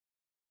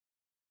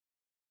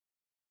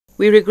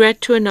We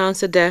regret to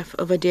announce the death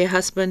of a dear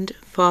husband,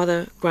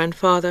 father,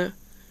 grandfather,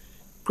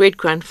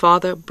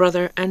 great-grandfather,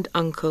 brother, and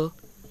uncle,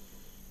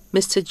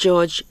 Mr.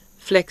 George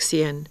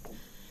Felixien,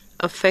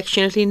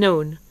 affectionately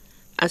known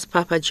as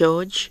Papa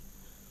George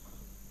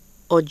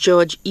or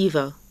George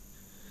Eva.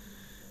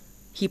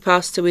 He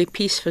passed away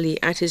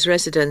peacefully at his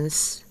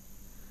residence,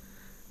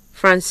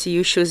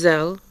 Felixien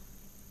Choiseul,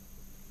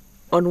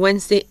 on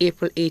Wednesday,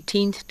 April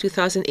 18,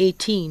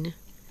 2018,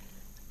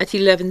 at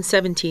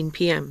 11:17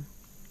 p.m.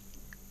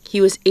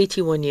 He was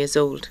 81 years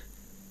old.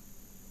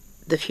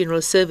 The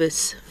funeral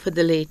service for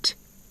the late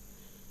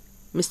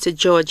Mr.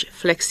 George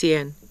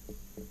Felixien,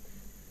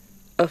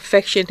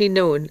 affectionately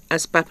known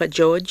as Papa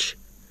George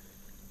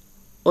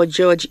or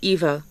George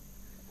Eva,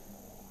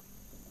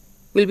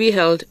 will be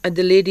held at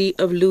the Lady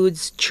of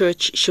Lourdes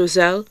Church,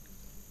 Choiseul,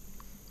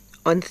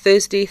 on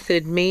Thursday,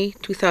 3rd May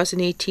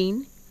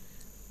 2018,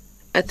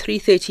 at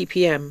 3:30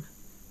 p.m.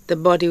 The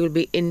body will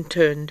be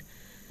interned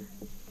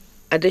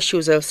at the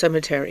Choiseul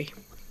Cemetery.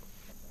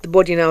 The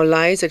body now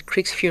lies at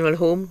Crick's Funeral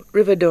Home,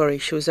 Riverdore,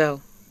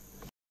 Choiseul.